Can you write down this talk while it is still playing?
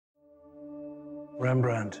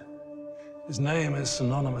Rembrandt. His name is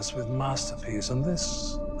synonymous with masterpiece, and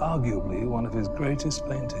this, arguably, one of his greatest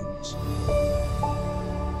paintings.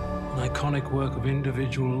 An iconic work of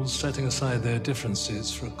individuals setting aside their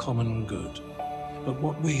differences for a common good. But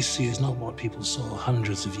what we see is not what people saw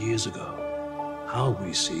hundreds of years ago. How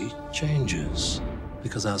we see changes,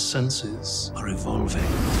 because our senses are evolving.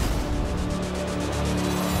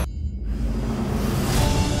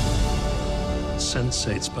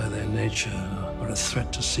 Sense8s, by their nature, are a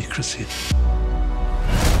threat to secrecy.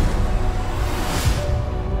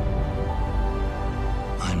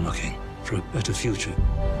 I'm looking for a better future.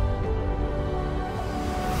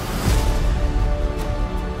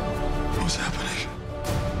 What's happening?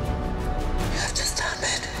 You have to stop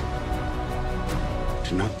it.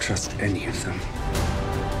 Do not trust any of them.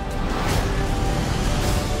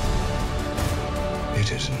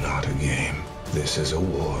 It is not a game. This is a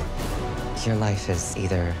war. Your life is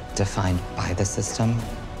either defined by the system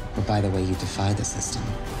or by the way you defy the system.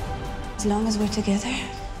 As long as we're together,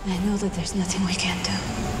 I know that there's nothing we can't do.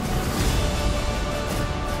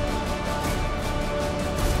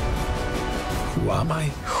 Who am I?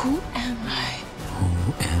 Who am I?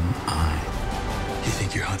 Who am I? You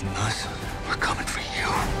think you're hunting us? We're coming for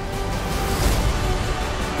you.